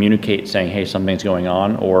either communicate saying, hey, something's going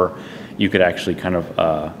on, or you could actually kind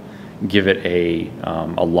of give it a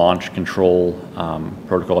launch control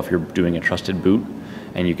protocol if you're doing a trusted boot.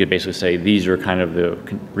 And you could basically say, these are kind of the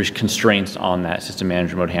constraints on that system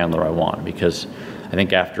management mode handler I want, because I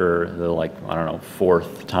think after the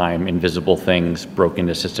fourth time invisible things broke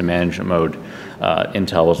into system management mode,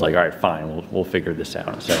 Intel was like, all right, fine, we'll figure this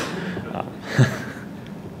out. So,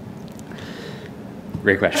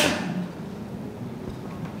 great question.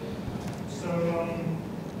 So,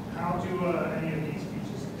 how do any of these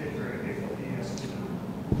features differ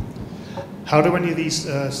How do any of these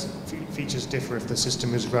features differ if the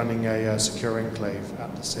system is running a secure enclave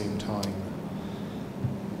at the same time?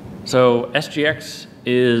 So SGX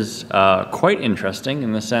is quite interesting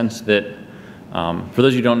in the sense that, for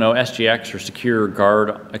those who don't know, SGX or secure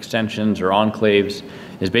guard extensions or enclaves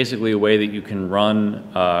is basically a way that you can run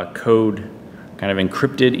code kind of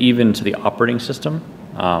encrypted even to the operating system.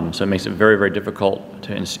 So it makes it very, very difficult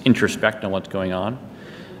to introspect on what's going on.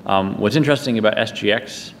 What's interesting about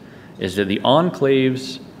SGX is that the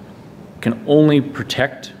enclaves can only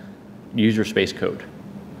protect user space code.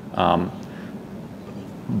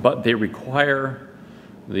 But they require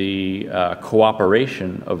the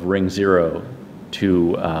cooperation of ring 0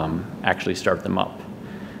 to actually start them up.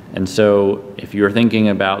 And so if you're thinking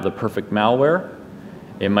about the perfect malware,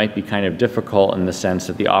 it might be kind of difficult in the sense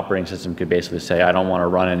that the operating system could basically say, I don't want to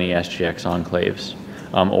run any SGX enclaves,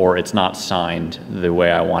 or it's not signed the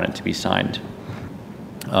way I want it to be signed.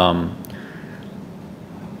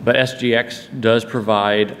 But SGX does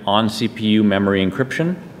provide on CPU memory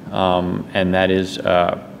encryption, and that is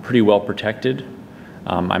pretty well protected.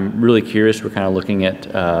 I'm really curious. We're kind of looking at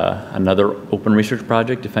another open research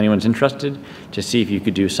project, if anyone's interested, to see if you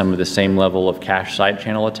could do some of the same level of cache side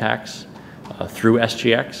channel attacks through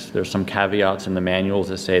SGX. There's some caveats in the manuals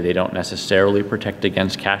that say they don't necessarily protect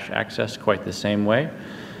against cache access quite the same way.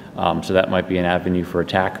 So that might be an avenue for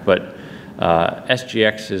attack, but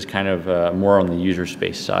SGX is kind of more on the user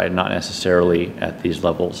space side, not necessarily at these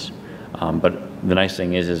levels. But the nice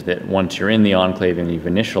thing is that once you're in the enclave and you've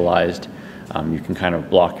initialized, you can kind of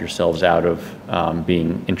block yourselves out of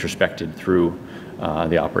being introspected through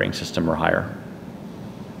the operating system or higher.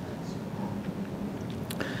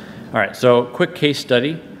 All right, so quick case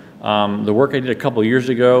study. The work I did a couple years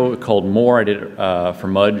ago called More, I did it for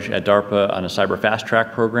Mudge at DARPA on a cyber fast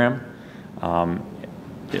track program.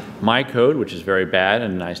 My code, which is very bad,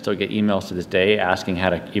 and I still get emails to this day asking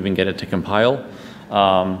how to even get it to compile,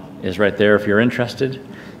 is right there if you're interested.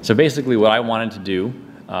 So basically what I wanted to do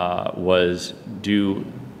was do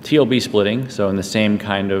TLB splitting, so in the same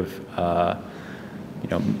kind of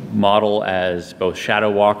model as both Shadow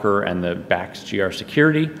Walker and the BACS GR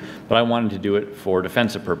security, but I wanted to do it for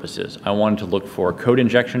defensive purposes. I wanted to look for code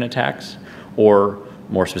injection attacks, or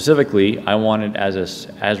more specifically, I wanted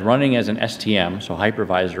as running as an STM, so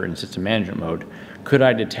hypervisor in system management mode, could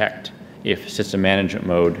I detect if system management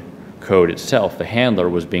mode code itself, the handler,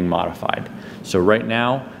 was being modified. So right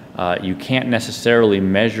now, you can't necessarily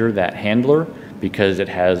measure that handler because it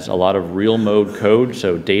has a lot of real mode code,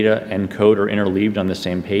 so data and code are interleaved on the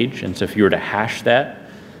same page. And so if you were to hash that,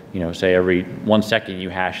 say every 1 second you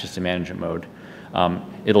hash system management mode,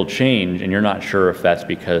 it'll change, and you're not sure if that's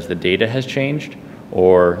because the data has changed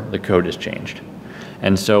or the code has changed.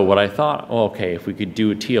 And so what I thought, okay, if we could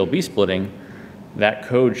do a TLB splitting, that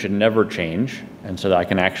code should never change, and so that I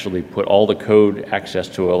can actually put all the code access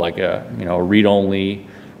to a read-only,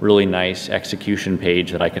 really nice execution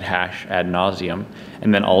page that I could hash ad nauseum,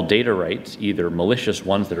 and then all data writes, either malicious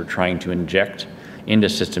ones that are trying to inject into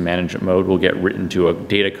system management mode, will get written to a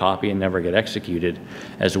data copy and never get executed,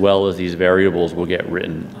 as well as these variables will get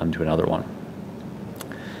written onto another one.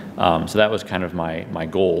 So that was kind of my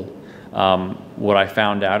goal. What I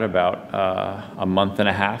found out about a month and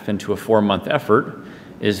a half into a 4-month effort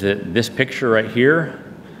is that this picture right here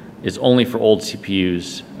is only for old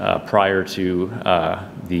CPUs prior to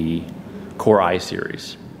the Core I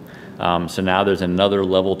series. So now there's another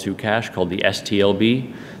level 2 cache called the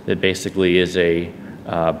STLB that basically is a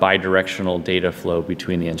bidirectional data flow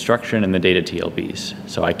between the instruction and the data TLBs.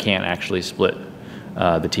 So I can't actually split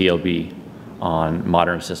the TLB on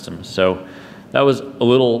modern systems. So that was a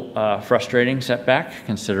little frustrating setback,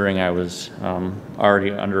 considering I was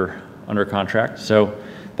already under contract. So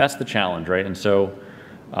that's the challenge, right? And so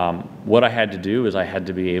what I had to do is I had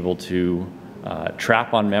to be able to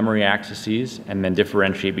trap on memory accesses and then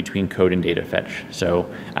differentiate between code and data fetch.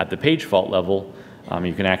 So at the page fault level,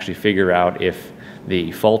 you can actually figure out if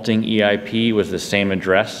the faulting EIP was the same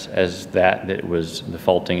address as that was the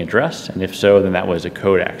faulting address, and if so, then that was a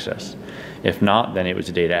code access. If not, then it was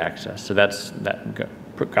a data access. So that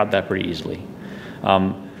got that pretty easily.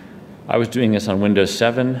 I was doing this on Windows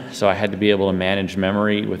 7, so I had to be able to manage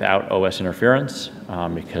memory without OS interference,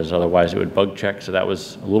 because otherwise it would bug check, so that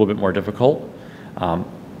was a little bit more difficult.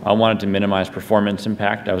 I wanted to minimize performance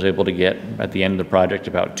impact. I was able to get, at the end of the project,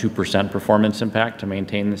 about 2% performance impact to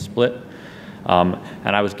maintain the split.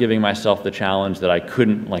 And I was giving myself the challenge that I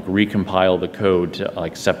couldn't recompile the code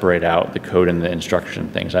to separate out the code and the instruction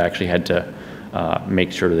things. I actually had to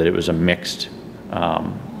make sure that it was a mixed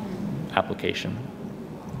application.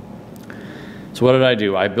 So what did I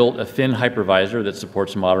do? I built a thin hypervisor that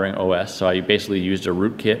supports modern OS. So I basically used a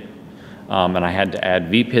rootkit, and I had to add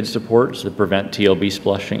vpid support to prevent TLB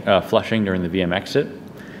flushing during the VM exit.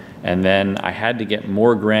 And then I had to get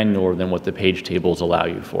more granular than what the page tables allow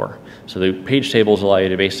you for. So the page tables allow you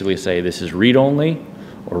to basically say this is read-only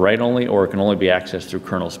or write-only, or it can only be accessed through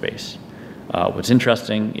kernel space. What's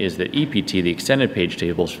interesting is that EPT, the extended page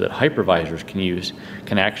tables that hypervisors can use,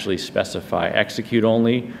 can actually specify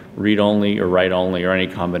execute-only, read-only, or write-only, or any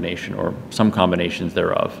combination, or some combinations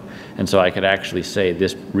thereof. And so I could actually say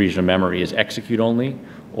this region of memory is execute-only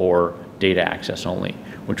or data access-only,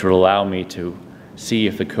 which would allow me to see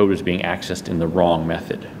if the code is being accessed in the wrong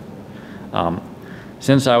method.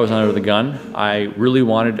 Since I was under the gun, I really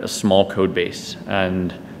wanted a small code base,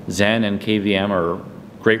 and Zen and KVM are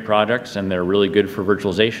great projects and they're really good for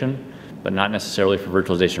virtualization, but not necessarily for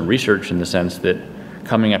virtualization research, in the sense that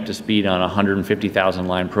coming up to speed on a 150,000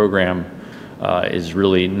 line program is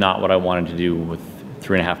really not what I wanted to do with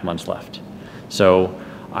 3.5 months left. So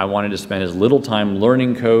I wanted to spend as little time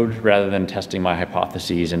learning code rather than testing my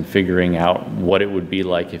hypotheses and figuring out what it would be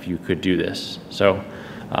like if you could do this. So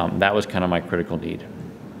that was kind of my critical need.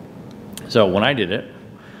 So when I did it,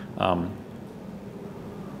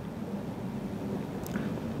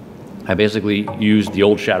 I basically used the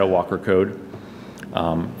old Shadow Walker code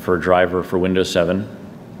for a driver for Windows 7.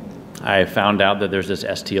 I found out that there's this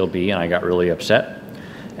STLB and I got really upset.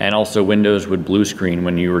 And also Windows would blue screen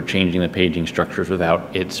when you were changing the paging structures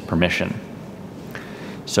without its permission.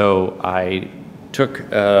 So I took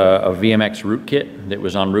a VMX rootkit that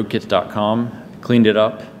was on rootkits.com, cleaned it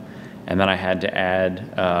up, and then I had to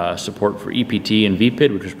add support for EPT and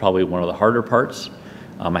VPID, which was probably one of the harder parts.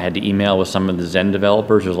 I had to email with some of the Zen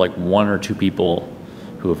developers. There's like 1 or 2 people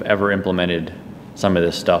who have ever implemented some of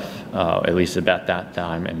this stuff, at least about that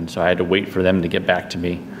time. And so I had to wait for them to get back to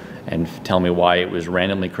me and tell me why it was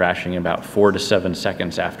randomly crashing about 4 to 7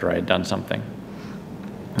 seconds after I had done something.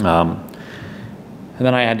 And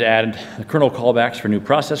then I had to add the kernel callbacks for new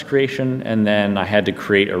process creation, and then I had to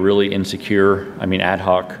create a really insecure, ad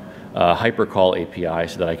hoc hypercall API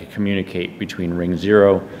so that I could communicate between ring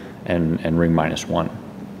 0 and ring -1.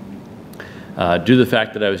 Due to the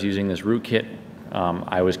fact that I was using this rootkit,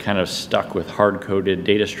 I was kind of stuck with hard-coded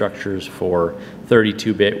data structures for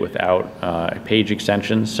 32-bit without page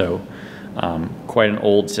extensions, so quite an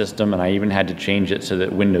old system, and I even had to change it so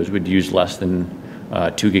that Windows would use less than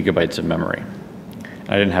 2 gigabytes of memory.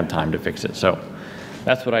 I didn't have time to fix it, so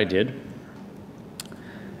that's what I did.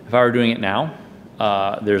 If I were doing it now,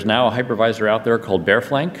 there's now a hypervisor out there called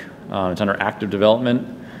Bearflank. It's under active development.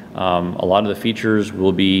 A lot of the features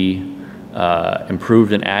will be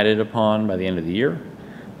improved and added upon by the end of the year.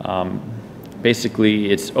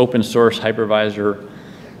 Basically, it's open source hypervisor,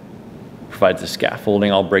 provides the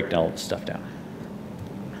scaffolding. I'll break down all this stuff down.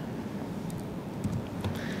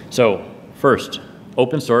 So first,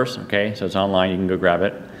 open source, okay, so it's online, you can go grab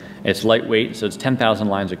it. It's lightweight, so it's 10,000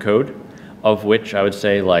 lines of code, of which I would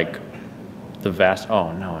say like the vast,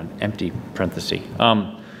 oh no, an empty parenthesis.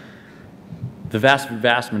 The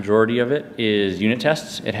vast majority of it is unit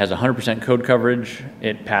tests. It has 100% code coverage.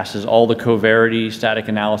 It passes all the covariety, static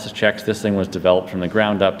analysis checks. This thing was developed from the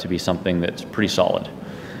ground up to be something that's pretty solid.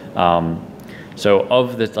 So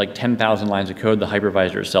of the like 10,000 lines of code, the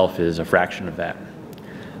hypervisor itself is a fraction of that.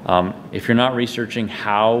 If you're not researching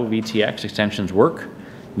how VTX extensions work,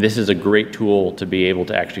 this is a great tool to be able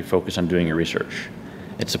to actually focus on doing your research.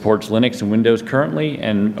 It supports Linux and Windows currently,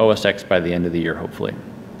 and OS X by the end of the year, hopefully.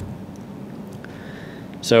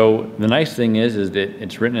 So the nice thing is that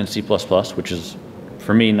it's written in C++, which is,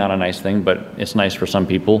 for me, not a nice thing, but it's nice for some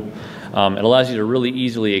people. It allows you to really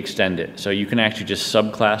easily extend it. So you can actually just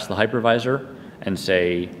subclass the hypervisor and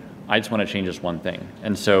say, I just want to change this one thing.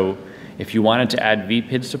 And so if you wanted to add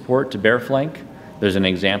VPID support to Bearflank, there's an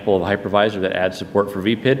example of a hypervisor that adds support for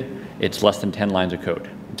VPID. It's less than 10 lines of code.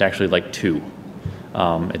 It's actually like 2.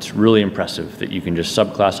 It's really impressive that you can just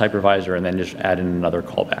subclass hypervisor and then just add in another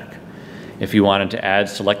callback. If you wanted to add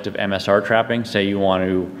selective MSR trapping, say you want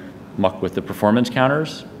to muck with the performance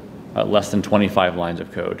counters, less than 25 lines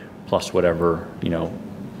of code, plus whatever,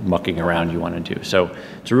 mucking around you want to do. So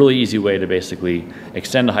it's a really easy way to basically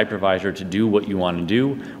extend a hypervisor to do what you want to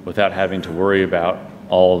do without having to worry about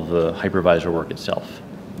all of the hypervisor work itself.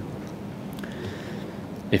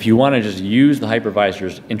 If you want to just use the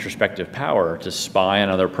hypervisor's introspective power to spy on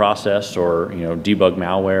another process or debug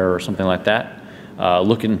malware or something like that,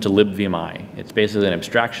 look into libVMI. It's basically an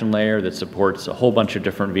abstraction layer that supports a whole bunch of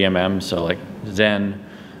different VMMs, so like Zen,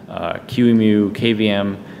 QEMU,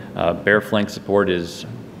 KVM. Bearflank support is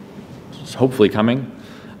hopefully coming.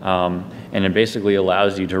 And it basically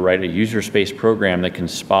allows you to write a user space program that can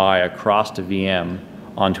spy across a VM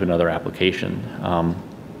onto another application.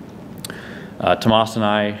 Tomas and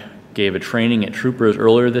I gave a training at Troopers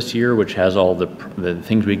earlier this year, which has all the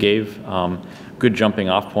things we gave. Good jumping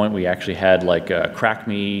off point. We actually had like a Crack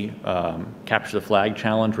Me Capture the Flag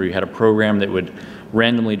challenge where you had a program that would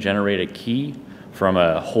randomly generate a key from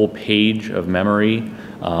a whole page of memory,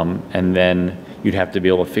 and then you'd have to be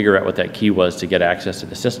able to figure out what that key was to get access to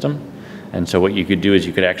the system. And so what you could do is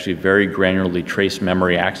you could actually very granularly trace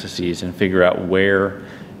memory accesses and figure out where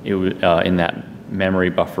it in that memory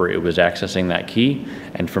buffer it was accessing that key.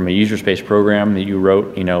 And from a user space program that you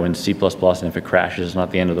wrote, in C++, and if it crashes, it's not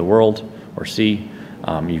the end of the world, or C,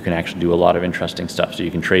 you can actually do a lot of interesting stuff. So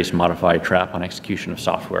you can trace, modify, trap on execution of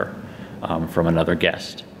software from another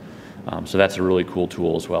guest. So that's a really cool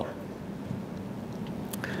tool as well.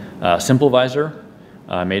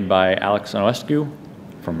 SimpleVisor, made by Alex Anoescu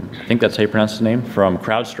from, I think that's how you pronounce his name, from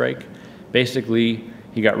CrowdStrike. Basically,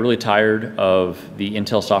 he got really tired of the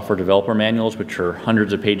Intel software developer manuals, which are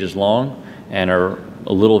hundreds of pages long and are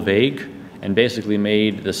a little vague, and basically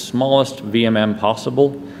made the smallest VMM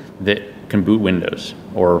possible that can boot Windows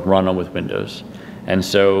or run on with Windows. And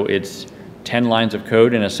so it's 10 lines of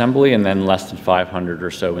code in assembly and then less than 500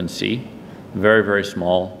 or so in C. Very, very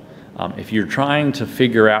small. If you're trying to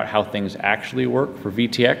figure out how things actually work for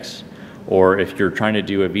VTX, or if you're trying to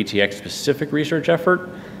do a VTX specific research effort,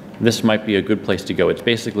 this might be a good place to go. It's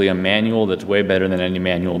basically a manual that's way better than any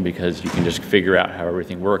manual because you can just figure out how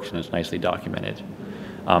everything works and it's nicely documented.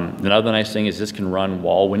 Another nice thing is this can run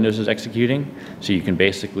while Windows is executing, so you can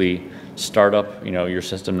basically start up your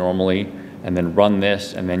system normally and then run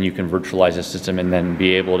this, and then you can virtualize the system and then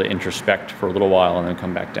be able to introspect for a little while and then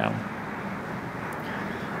come back down.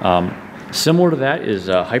 Similar to that is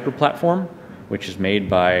Hyper Platform, which is made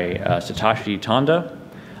by Satoshi Tonda.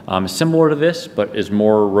 Similar to this, but is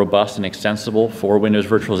more robust and extensible for Windows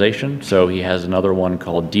virtualization. So he has another one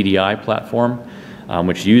called DDI Platform,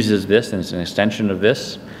 which uses this, and it's an extension of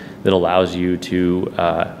this that allows you to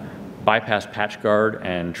bypass patch guard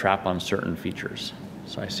and trap on certain features.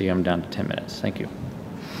 So I see I'm down to 10 minutes. Thank you.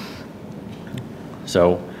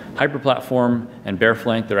 So Hyperplatform and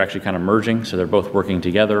Bearflank, they're actually kind of merging, so they're both working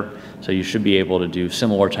together. So you should be able to do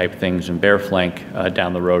similar type things in Bearflank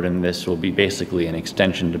down the road, and this will be basically an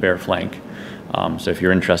extension to Bearflank. So if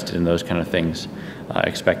you're interested in those kind of things,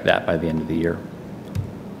 expect that by the end of the year.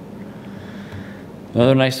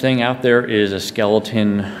 Another nice thing out there is a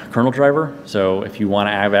skeleton kernel driver. So if you want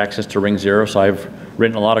to have access to Ring 0, so I've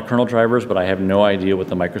written a lot of kernel drivers, but I have no idea what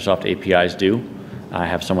the Microsoft APIs do. I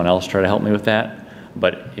have someone else try to help me with that.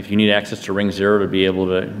 But if you need access to Ring 0 to be able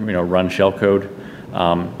to run shellcode,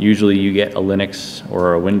 usually you get a Linux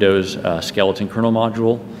or a Windows skeleton kernel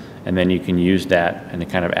module, and then you can use that and to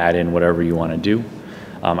kind of add in whatever you want to do.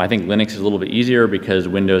 I think Linux is a little bit easier because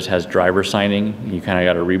Windows has driver signing. You kind of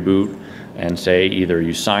got to reboot and say either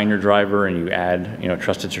you sign your driver and you add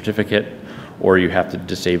trusted certificate, or you have to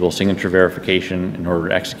disable signature verification in order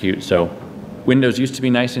to execute. So Windows used to be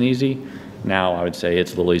nice and easy. Now I would say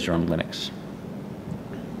it's a little easier on Linux.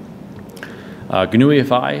 GNU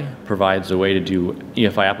EFI provides a way to do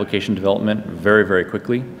EFI application development very, very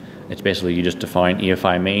quickly. It's basically you just define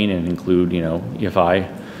EFI main and include EFI,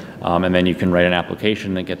 and then you can write an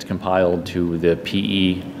application that gets compiled to the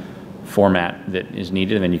PE format that is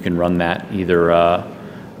needed, and then you can run that either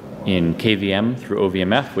in KVM through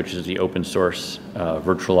OVMF, which is the open source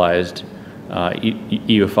virtualized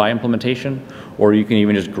EFI implementation, or you can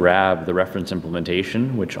even just grab the reference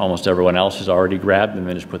implementation, which almost everyone else has already grabbed, and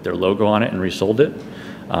then just put their logo on it and resold it.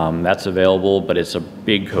 That's available, but it's a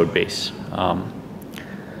big code base.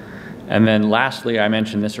 And then lastly, I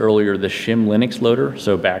mentioned this earlier, the shim Linux loader.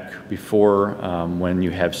 So back before when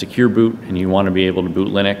you have secure boot and you want to be able to boot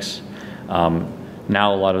Linux,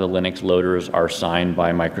 now a lot of the Linux loaders are signed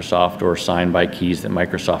by Microsoft or signed by keys that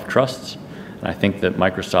Microsoft trusts. And I think that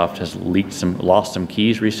Microsoft has lost some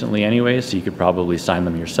keys recently anyways, so you could probably sign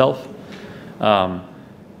them yourself.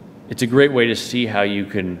 It's a great way to see how you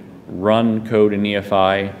can run code in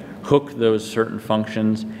EFI, hook those certain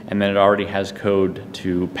functions, and then it already has code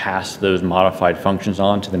to pass those modified functions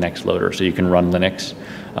on to the next loader. So you can run Linux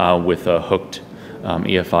with a hooked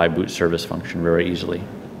EFI boot service function very easily.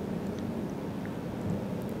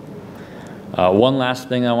 One last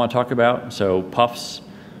thing I want to talk about, so puffs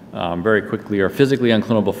very quickly are physically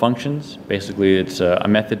unclonable functions. Basically, it's a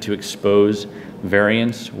method to expose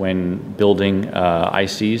variance when building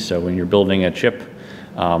ICs. So when you're building a chip,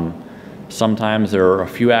 sometimes there are a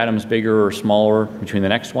few atoms bigger or smaller between the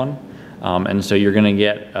next one. And so you're going to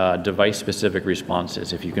get device-specific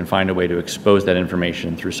responses if you can find a way to expose that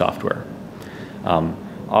information through software.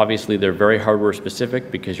 Obviously, they're very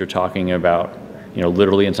hardware-specific because you're talking about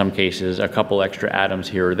literally in some cases, a couple extra atoms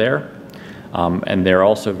here or there. And they're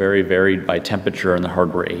also very varied by temperature and the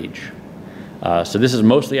hardware age. So this is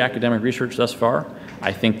mostly academic research thus far.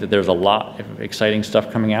 I think that there's a lot of exciting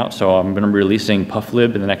stuff coming out. So I'm going to be releasing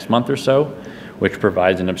PuffLib in the next month or so, which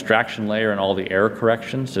provides an abstraction layer and all the error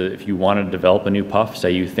corrections. So if you want to develop a new puff,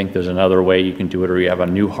 say you think there's another way you can do it, or you have a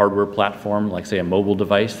new hardware platform, like say a mobile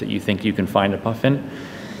device that you think you can find a puff in,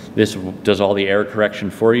 this does all the error correction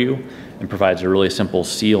for you and provides a really simple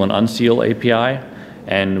seal and unseal API.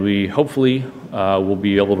 And we hopefully will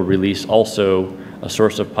be able to release also a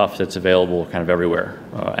source of puffs that's available kind of everywhere,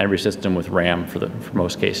 every system with RAM for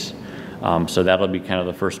most cases. So that'll be kind of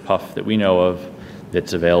the first puff that we know of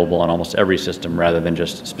that's available on almost every system rather than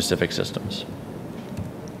just specific systems.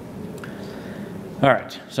 All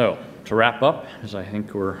right, so to wrap up, as I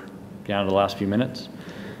think we're down to the last few minutes,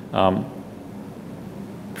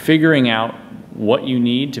 figuring out what you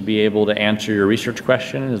need to be able to answer your research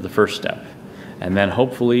question is the first step. And then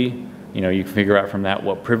hopefully, you can figure out from that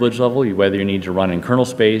what privilege level, whether you need to run in kernel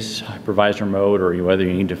space, hypervisor mode, or whether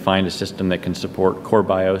you need to find a system that can support core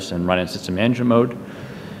BIOS and run in system management mode.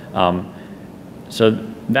 So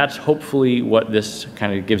that's hopefully what this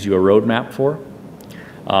kind of gives you a roadmap for.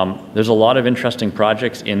 There's a lot of interesting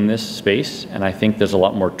projects in this space, and I think there's a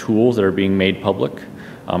lot more tools that are being made public.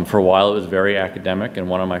 For a while it was very academic, and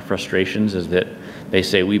one of my frustrations is that they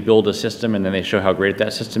say we build a system and then they show how great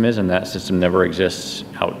that system is, and that system never exists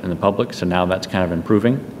out in the public, so now that's kind of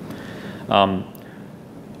improving.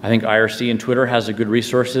 I think IRC and Twitter has a good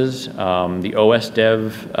resources. The OS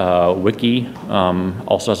Dev wiki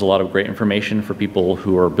also has a lot of great information for people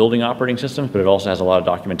who are building operating systems, but it also has a lot of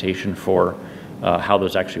documentation for how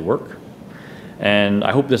those actually work. And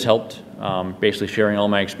I hope this helped, basically sharing all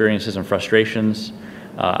my experiences and frustrations.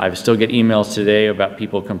 I still get emails today about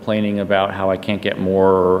people complaining about how I can't get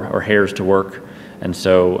more or hairs to work. And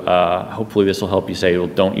so hopefully this will help you say, well,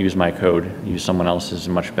 don't use my code, use someone else's,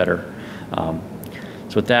 much better.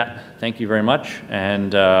 So with that, thank you very much.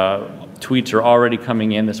 And tweets are already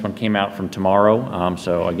coming in. This one came out from tomorrow.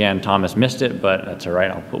 So again, Thomas missed it, but that's all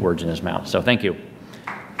right. I'll put words in his mouth. So thank you.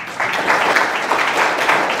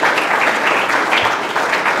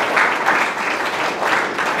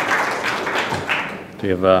 Do we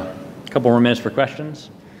have a couple more minutes for questions?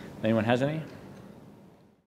 Anyone has any?